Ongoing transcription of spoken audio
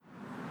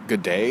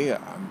good day.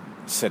 I'm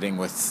sitting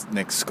with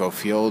Nick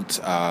Schofield.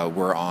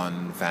 We're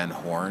on Van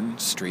Horn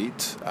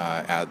Street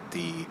at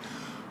the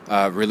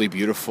really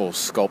beautiful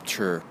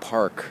sculpture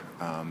park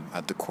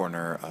at the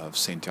corner of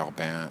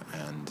Saint-Urbain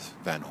and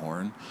Van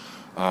Horn.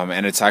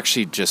 And it's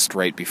actually just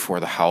right before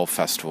the Howl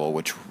Festival,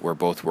 which we're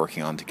both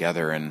working on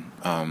together, and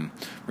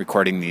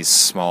recording these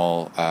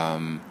small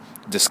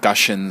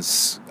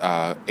discussions,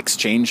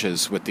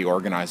 exchanges with the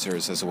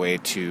organizers as a way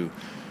to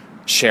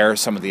share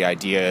some of the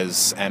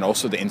ideas and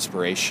also the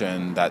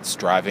inspiration that's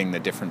driving the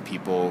different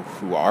people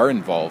who are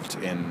involved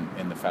in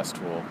the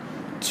festival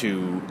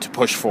to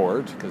push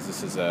forward, because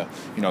this is a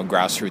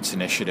grassroots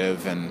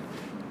initiative and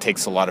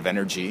takes a lot of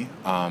energy.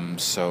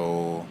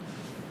 So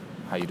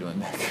how you doing,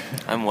 Nick?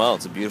 I'm well.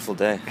 It's a beautiful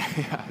day.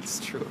 Yeah, it's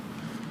true.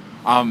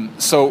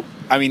 So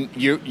I mean,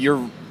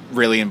 you're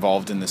really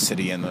involved in the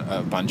city in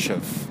a bunch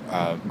of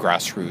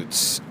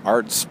grassroots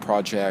arts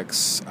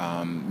projects,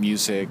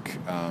 music,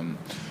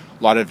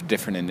 a lot of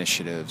different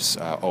initiatives.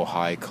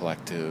 Ojai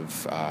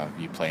Collective,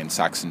 you play in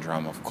sax and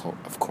drum,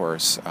 of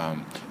course,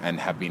 and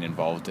have been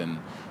involved in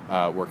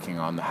working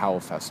on the Howl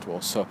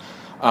Festival. So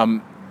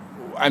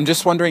I'm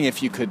just wondering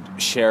if you could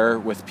share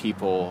with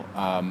people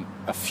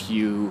a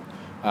few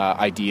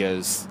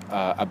ideas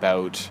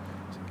about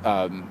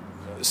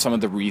some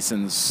of the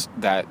reasons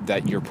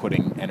that you're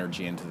putting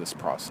energy into this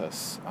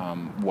process.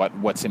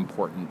 What's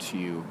important to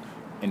you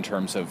in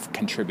terms of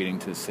contributing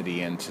to the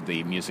city and to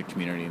the music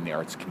community and the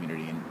arts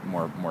community and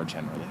more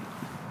generally?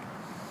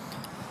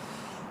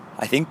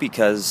 I think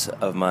because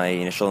of my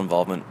initial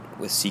involvement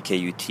with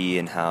CKUT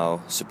and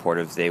how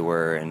supportive they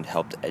were and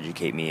helped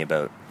educate me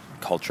about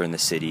culture in the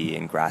city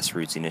and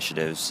grassroots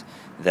initiatives,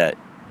 that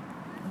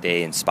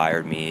they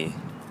inspired me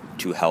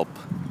to help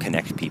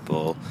connect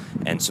people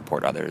and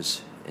support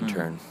others in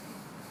turn.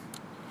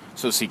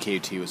 So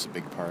CKUT was a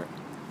big part.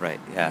 Right,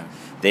 yeah.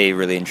 They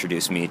really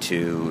introduced me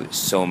to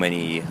so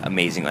many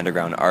amazing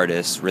underground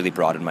artists, really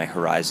broadened my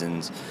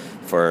horizons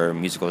for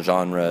musical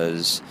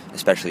genres,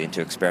 especially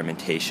into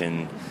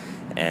experimentation,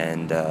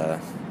 and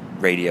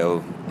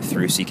radio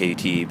through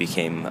CKUT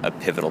became a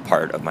pivotal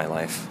part of my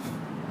life.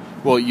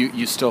 Well,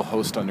 you still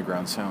host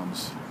Underground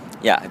Sounds.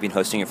 Yeah, I've been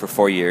hosting it for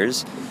 4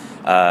 years.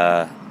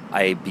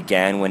 I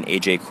began when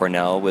AJ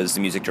Cornell was the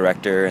music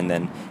director, and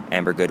then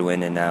Amber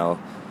Goodwin, and now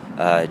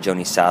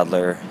Joni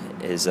Sadler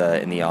is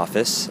in the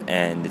office,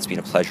 and it's been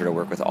a pleasure to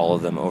work with all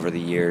of them over the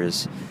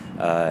years.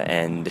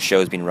 And the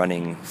show's been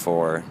running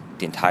for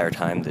the entire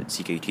time that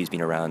CKUT's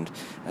been around,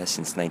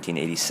 since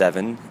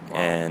 1987. Wow.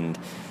 And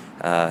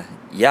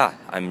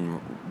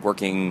I'm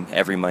working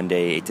every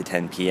Monday, 8 to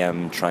 10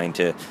 p.m., trying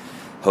to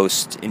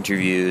host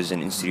interviews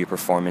and in-studio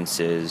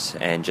performances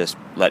and just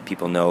let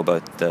people know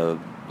about the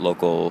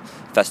local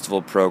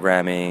festival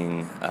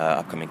programming,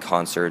 upcoming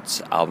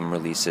concerts, album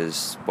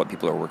releases, what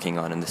people are working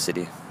on in the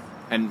city.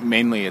 And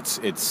mainly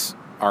it's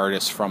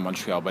artists from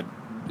Montreal, but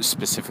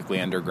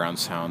specifically Underground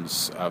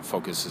Sounds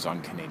focuses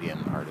on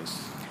Canadian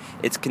artists.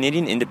 It's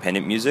Canadian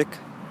independent music,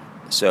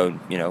 so,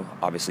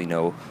 obviously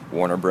no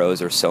Warner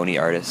Bros. Or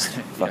Sony artists.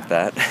 Fuck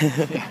that.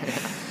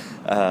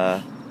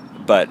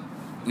 But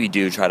we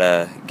do try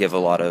to give a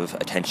lot of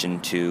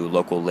attention to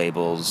local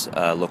labels,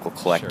 local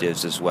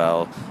collectives as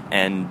well,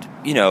 and,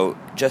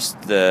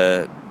 just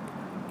the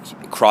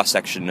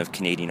cross-section of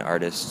Canadian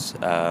artists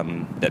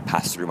that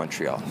pass through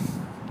Montreal.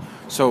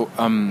 So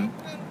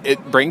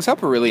it brings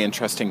up a really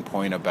interesting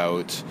point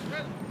about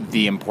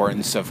the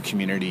importance of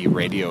community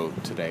radio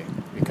today,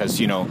 because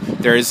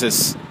there is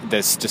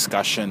this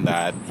discussion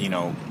that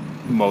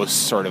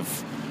most sort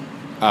of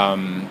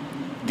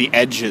the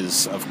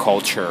edges of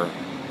culture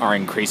are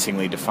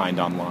increasingly defined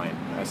online,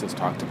 as is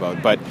talked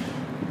about. But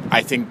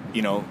I think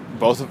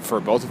for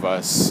both of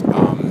us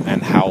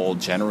and Howl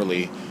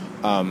generally,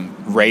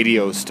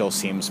 radio still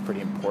seems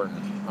pretty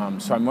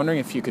important. So I'm wondering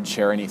if you could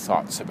share any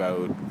thoughts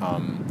about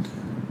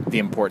the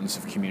importance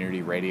of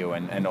community radio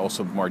and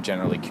also more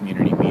generally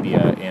community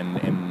media in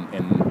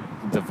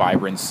the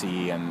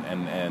vibrancy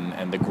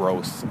and the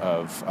growth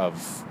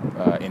of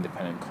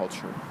independent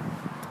culture.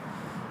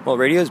 Well,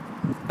 radio is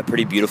a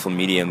pretty beautiful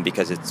medium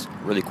because it's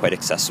really quite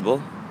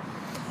accessible,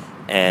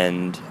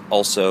 and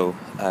also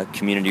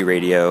community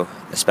radio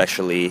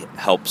especially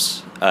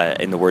helps,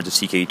 in the words of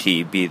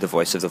CKUT, be the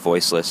voice of the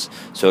voiceless.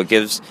 So it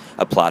gives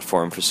a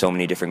platform for so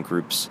many different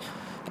groups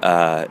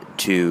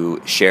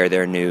to share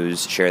their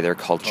news, share their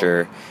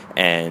culture,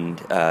 and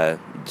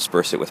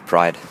disperse it with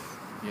pride.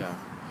 Yeah.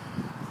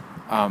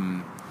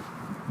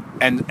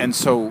 And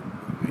so,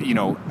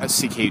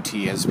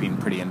 CKUT has been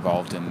pretty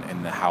involved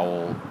in the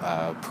Howl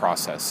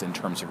process in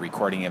terms of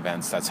recording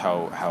events. That's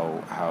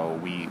how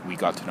we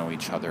got to know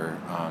each other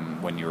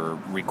when you were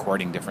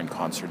recording different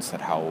concerts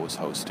that Howl was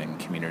hosting,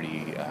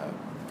 community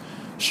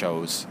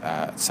shows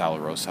at Sala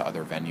Rosa,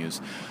 other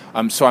venues.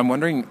 So I'm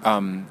wondering,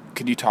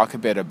 could you talk a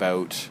bit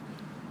about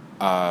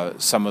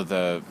some of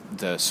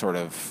the sort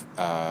of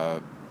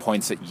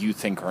points that you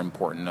think are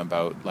important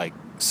about, like,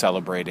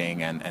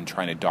 celebrating and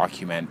trying to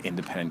document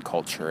independent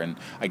culture? And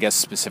I guess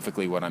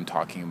specifically what I'm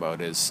talking about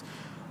is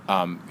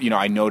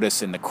I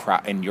notice in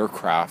in your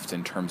craft,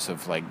 in terms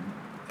of like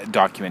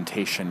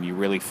documentation, you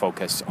really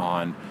focus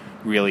on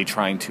really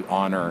trying to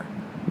honor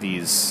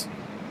these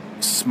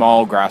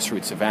small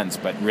grassroots events,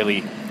 but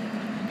really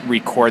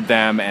record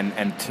them, and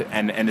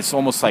it's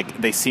almost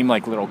like they seem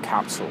like little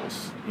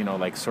capsules,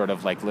 like sort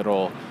of like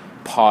little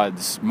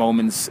pods,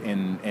 moments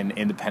in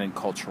independent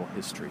cultural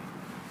history.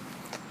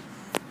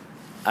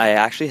 I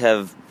actually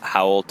have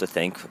Howl to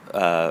thank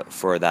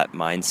for that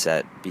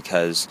mindset,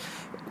 because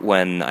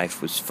when I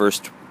was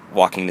first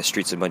walking the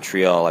streets of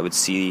Montreal, I would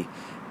see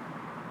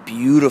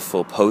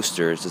beautiful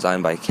posters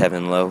designed by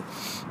Kevin Lowe.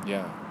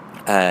 Yeah.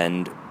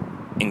 And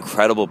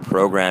incredible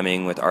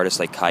programming with artists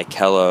like Kai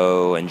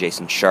Kello and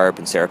Jason Sharp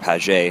and Sarah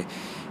Paget.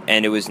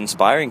 And it was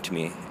inspiring to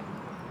me.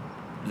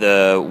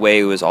 The way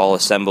it was all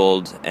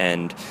assembled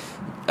and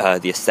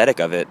the aesthetic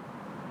of it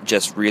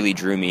just really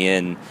drew me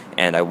in,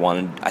 and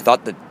I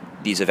thought that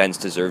these events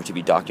deserved to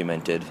be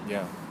documented.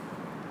 Yeah.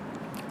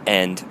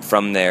 And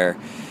from there,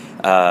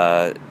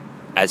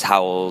 as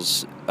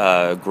Howl's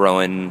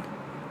growing,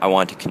 I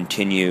want to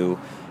continue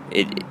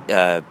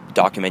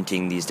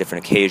documenting these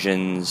different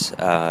occasions,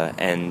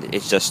 and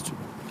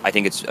I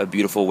think it's a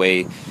beautiful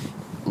way,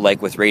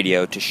 like with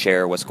radio, to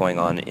share what's going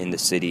on in the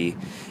city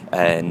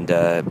and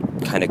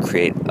kind of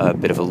create a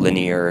bit of a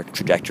linear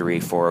trajectory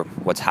for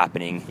what's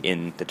happening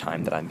in the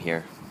time that I'm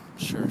here.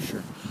 Sure.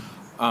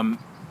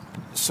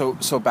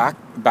 So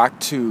back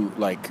to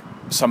like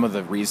some of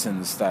the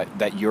reasons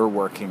that you're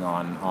working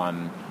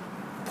on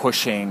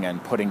pushing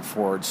and putting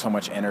forward so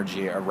much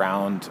energy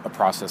around a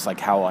process like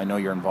Howl. I know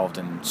you're involved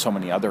in so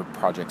many other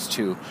projects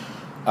too.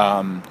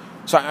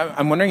 So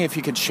I'm wondering if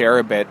you could share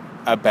a bit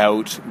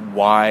about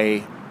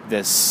why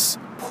this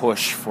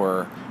push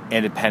for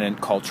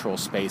independent cultural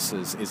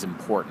spaces is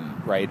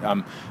important, right?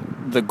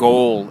 The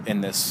goal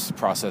in this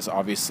process,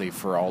 obviously,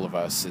 for all of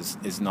us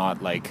is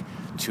not like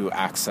to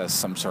access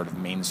some sort of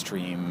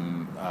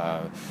mainstream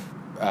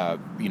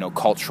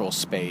cultural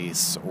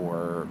space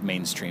or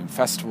mainstream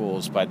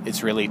festivals, but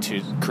it's really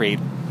to create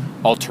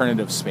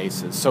alternative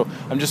spaces. So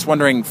I'm just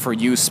wondering, for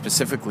you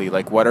specifically,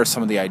 like, what are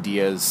some of the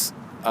ideas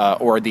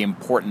or the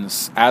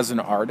importance as an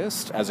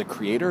artist, as a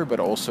creator, but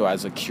also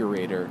as a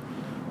curator,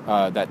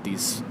 that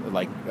these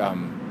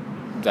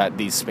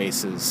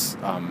spaces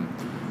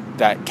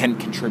that can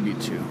contribute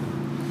to?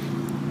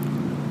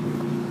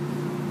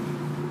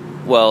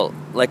 Well,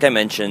 like I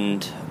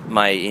mentioned,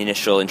 my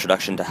initial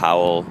introduction to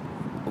Howl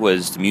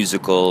was the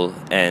musical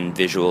and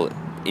visual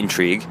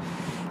intrigue,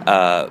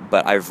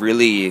 but I've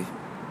really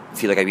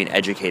feel like I've been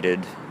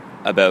educated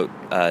about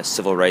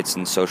civil rights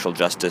and social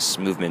justice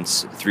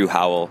movements through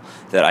Howl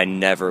that I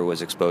never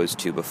was exposed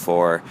to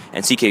before,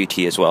 and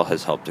CKUT as well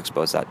has helped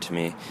expose that to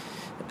me.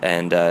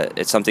 And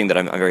it's something that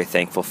I'm very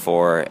thankful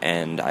for,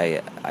 and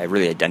I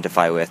really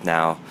identify with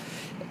now.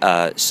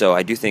 So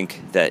I do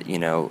think that,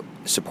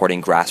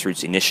 supporting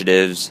grassroots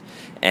initiatives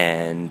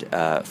and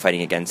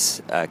fighting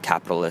against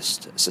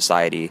capitalist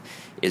society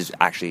is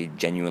actually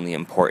genuinely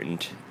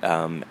important,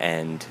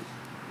 and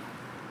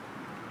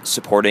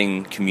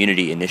supporting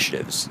community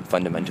initiatives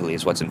fundamentally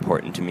is what's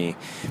important to me,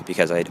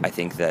 because I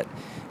think that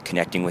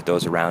connecting with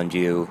those around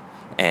you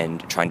and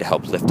trying to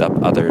help lift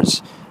up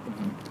others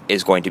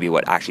is going to be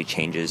what actually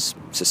changes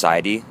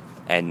society,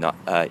 and not,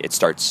 it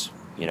starts,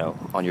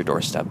 on your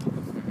doorstep.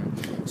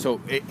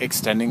 So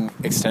extending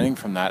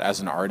from that,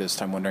 as an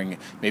artist, I'm wondering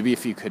maybe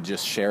if you could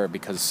just share,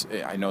 because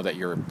I know that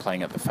you're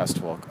playing at the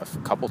festival a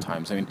couple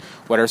times. I mean,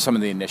 what are some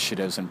of the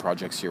initiatives and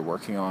projects you're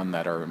working on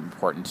that are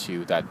important to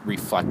you, that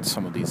reflect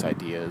some of these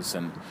ideas?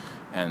 And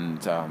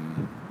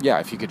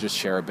if you could just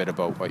share a bit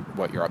about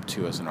what you're up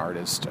to as an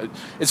artist.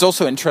 It's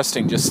also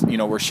interesting, just,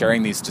 we're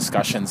sharing these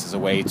discussions as a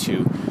way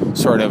to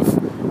sort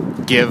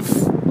of give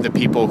the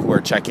people who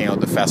are checking out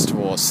the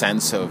festival a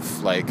sense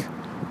of, like,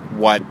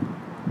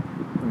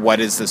 what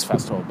is this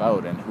festival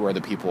about, and who are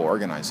the people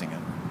organizing it?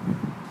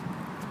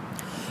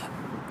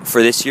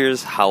 For this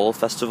year's Howl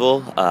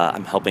Festival,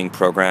 I'm helping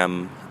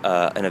program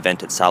an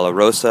event at Sala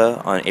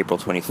Rosa on April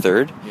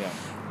 23rd.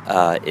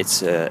 Yeah.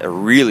 It's a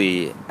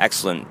really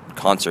excellent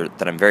concert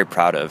that I'm very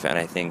proud of, and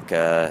I think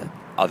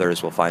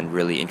others will find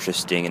really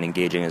interesting and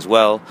engaging as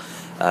well.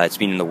 It's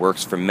been in the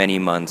works for many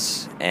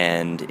months,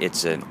 and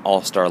it's an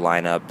all-star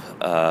lineup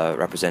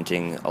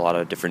representing a lot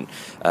of different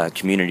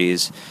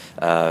communities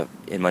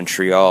in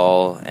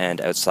Montreal and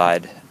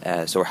outside.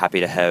 So we're happy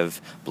to have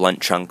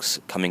Blunt Chunks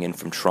coming in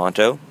from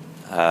Toronto.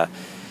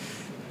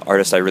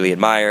 Artists I really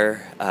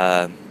admire.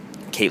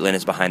 Caitlin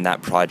is behind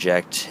that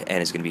project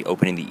and is going to be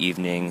opening the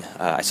evening.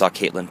 I saw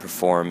Caitlin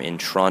perform in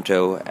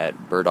Toronto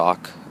at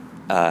Burdock,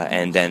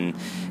 and then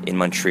in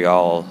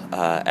Montreal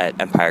at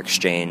Empire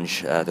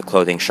Exchange, the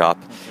clothing shop.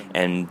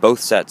 And both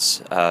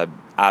sets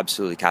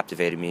absolutely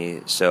captivated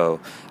me. So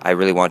I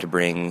really want to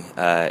bring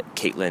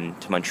Caitlin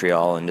to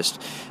Montreal and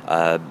just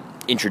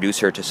introduce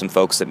her to some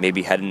folks that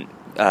maybe hadn't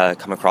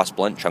come across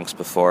Blunt Chunks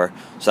before.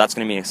 So that's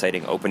going to be an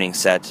exciting opening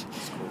set.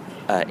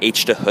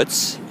 H de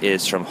Hoots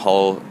is from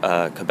Hull,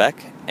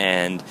 Quebec,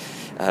 and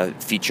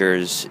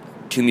features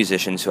two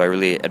musicians who I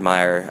really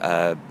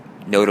admire,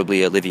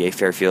 notably Olivier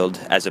Fairfield.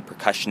 As a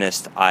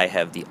percussionist, I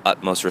have the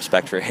utmost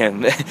respect for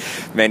him.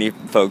 Many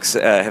folks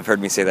have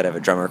heard me say that I have a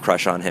drummer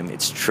crush on him.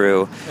 It's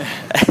true.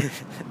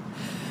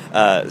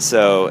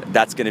 So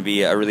that's going to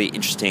be a really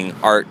interesting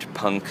art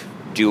punk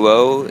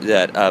duo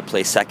that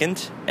plays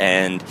second,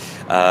 and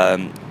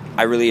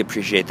I really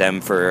appreciate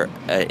them for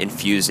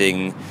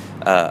infusing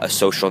a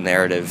social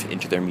narrative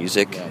into their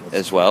music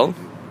as well.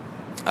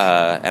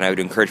 And I would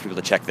encourage people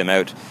to check them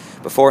out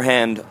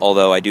beforehand,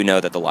 although I do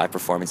know that the live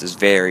performance is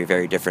very,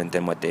 very different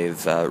than what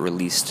they've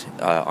released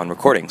on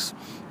recordings.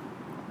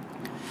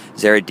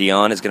 Zara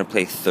Dion is going to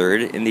play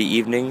third in the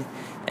evening,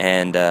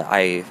 and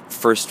I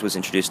first was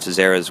introduced to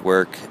Zara's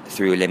work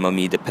through Les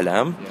Momies de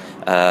Pelham.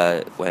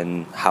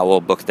 When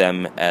Howl booked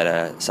them at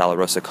a Sala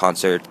Rosa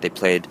concert. They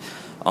played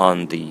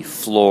on the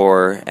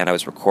floor, and I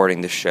was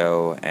recording the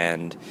show,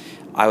 and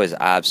I was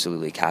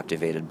absolutely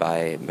captivated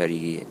by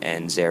Marie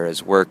and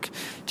Zara's work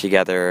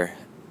together.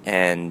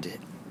 And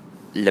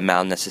Le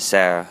Mal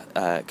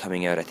Nécessaire,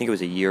 coming out, I think it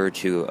was a year or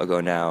two ago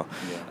now,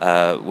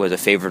 was a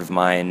favorite of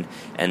mine,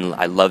 and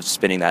I loved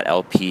spinning that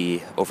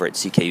LP over at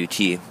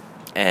CKUT.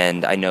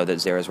 And I know that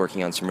Zara's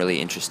working on some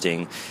really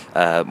interesting,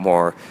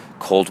 more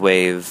cold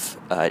wave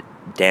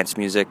dance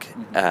music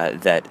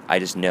that I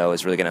just know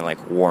is really going to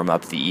like warm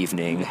up the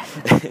evening.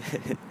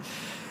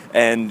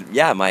 And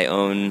yeah, my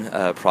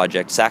own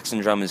project, Saxon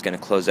Drum, is going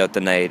to close out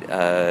the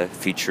night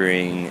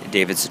featuring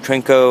David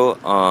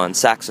Citrenko on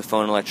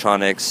saxophone and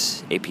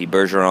electronics, AP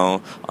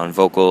Bergeron on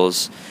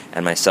vocals,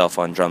 and myself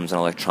on drums and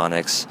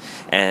electronics.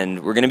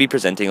 And we're going to be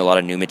presenting a lot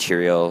of new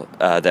material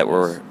that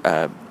we're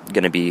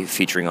going to be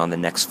featuring on the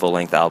next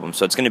full-length album.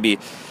 So it's going to be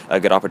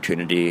a good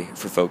opportunity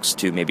for folks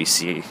to maybe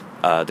see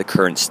the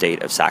current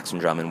state of Saxon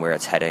Drum and where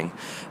it's heading,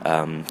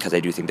 because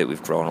I do think that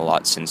we've grown a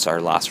lot since our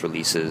last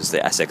releases, the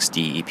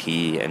SXD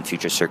EP and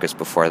Future Circus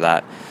before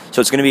that. So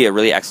it's going to be a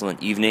really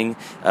excellent evening.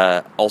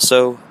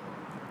 Also,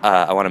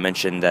 I want to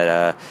mention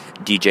that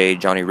DJ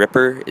Johnny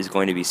Ripper is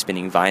going to be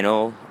spinning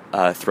vinyl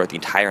throughout the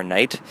entire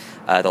night.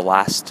 The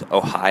last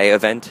Ohio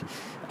event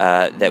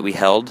that we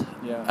held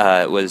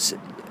was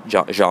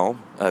Jean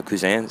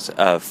Cousin's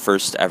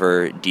first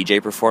ever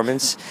DJ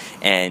performance,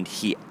 and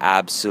he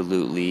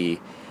absolutely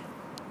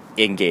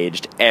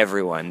engaged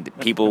everyone.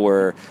 People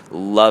were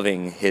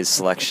loving his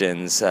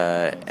selections,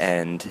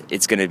 and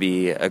it's going to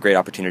be a great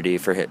opportunity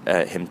for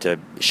him to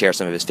share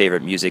some of his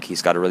favorite music.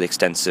 He's got a really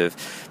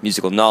extensive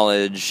musical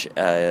knowledge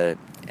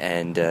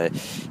and a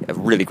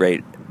really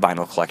great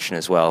vinyl collection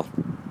as well.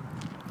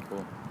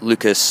 Cool.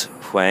 Lucas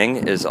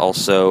Huang is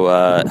also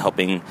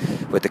helping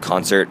with the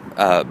concert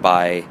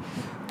by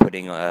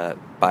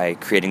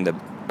creating the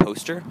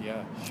poster.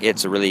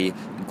 It's a really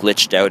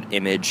glitched out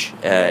image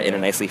in a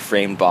nicely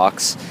framed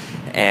box,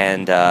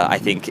 and I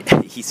think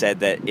he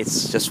said that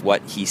it's just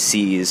what he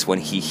sees when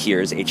he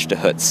hears H. de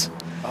Hoots.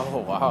 Oh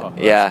wow!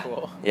 That's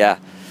cool. Yeah.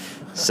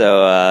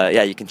 So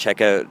you can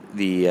check out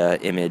the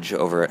image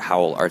over at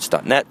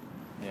howlarts.net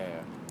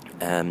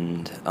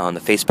and on the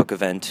Facebook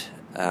event.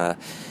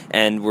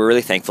 And we're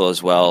really thankful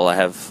as well. I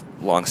have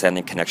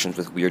long-standing connections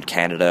with Weird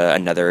Canada,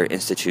 another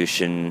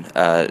institution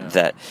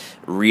that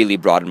really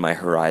broadened my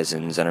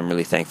horizons, and I'm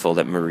really thankful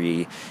that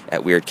Marie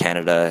at Weird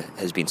Canada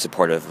has been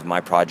supportive of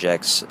my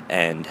projects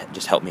and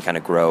just helped me kind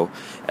of grow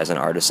as an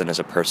artist and as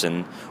a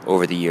person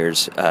over the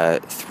years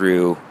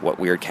through what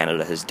Weird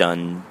Canada has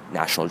done,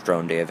 National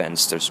Drone Day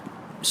events. There's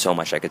so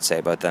much I could say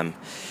about them.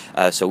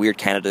 So Weird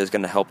Canada is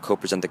going to help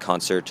co-present the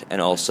concert,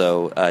 and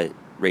also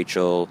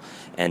Rachel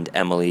and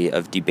Emily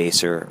of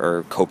Debaser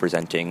are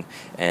co-presenting,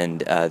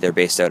 and they're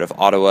based out of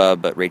Ottawa,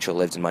 but Rachel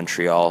lived in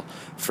Montreal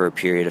for a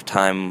period of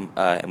time,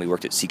 and we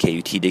worked at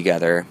CKUT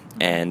together,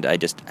 and I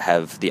just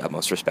have the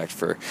utmost respect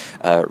for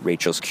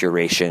Rachel's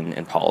curation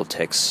and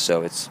politics.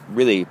 So it's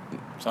really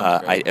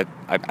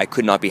I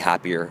could not be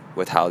happier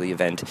with how the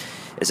event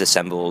is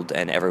assembled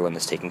and everyone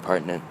that's taking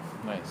part in it.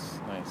 Nice.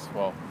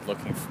 Well,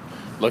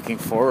 looking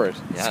forward.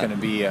 It's going to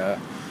be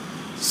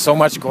so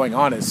much going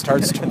on. It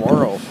starts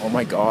tomorrow. Oh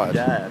my God.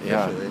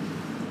 Yeah.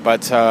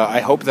 But I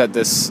hope that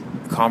this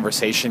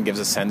conversation gives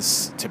a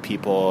sense to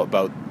people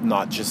about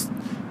not just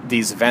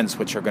these events,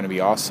 which are going to be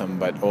awesome,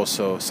 but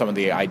also some of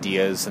the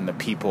ideas and the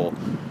people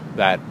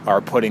that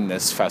are putting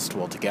this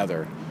festival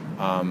together.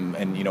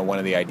 And one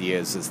of the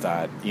ideas is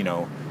that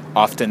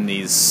often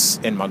these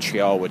in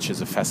Montreal, which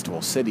is a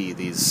festival city,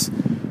 these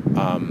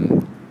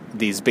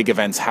big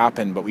events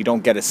happen, but we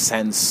don't get a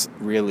sense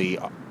really.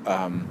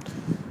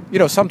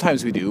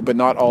 Sometimes we do, but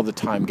not all the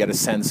time, get a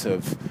sense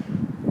of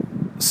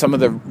some of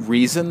the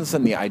reasons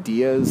and the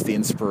ideas, the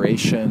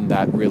inspiration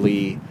that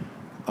really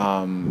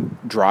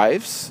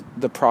drives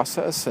the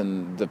process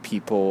and the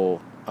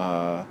people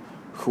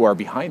who are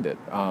behind it,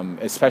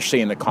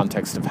 especially in the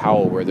context of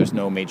Howl, where there's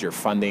no major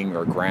funding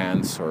or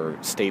grants or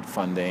state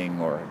funding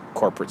or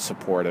corporate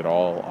support at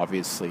all,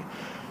 obviously,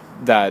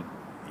 that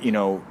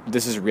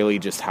this is really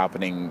just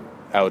happening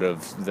out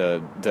of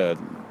the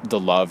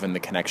love and the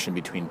connection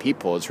between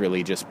people. It's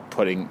really just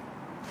putting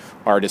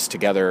artists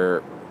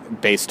together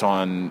based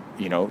on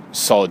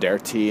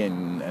solidarity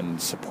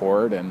and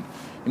support, and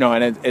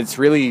and it's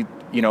really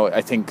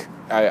I think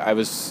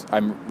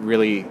I'm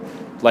really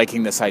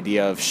liking this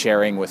idea of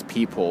sharing with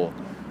people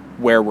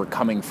where we're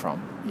coming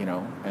from,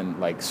 and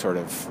like sort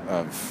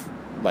of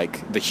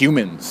like the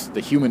humanoids,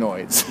 the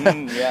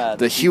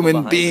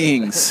human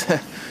beings,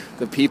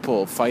 the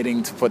people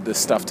fighting to put this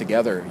stuff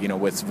together,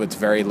 with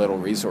very little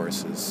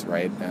resources,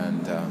 right?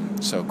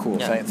 And so cool.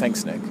 Yeah.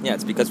 Thanks, Nick. Yeah,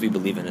 it's because we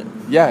believe in it.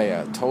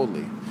 Yeah,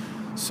 totally.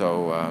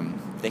 So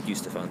thank you,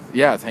 Stefan.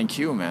 Yeah, thank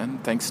you, man.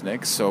 Thanks,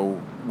 Nick.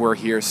 So we're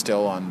here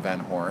still on Van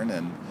Horn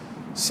and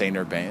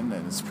Saint-Urbain,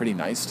 and it's pretty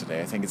nice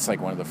today. I think it's like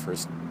one of the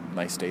first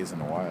nice days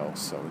in a while.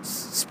 So it's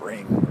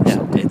spring.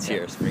 Yeah, it's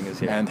here. Spring is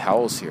here. And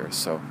Howl's here.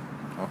 So,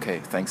 okay,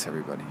 thanks,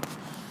 everybody.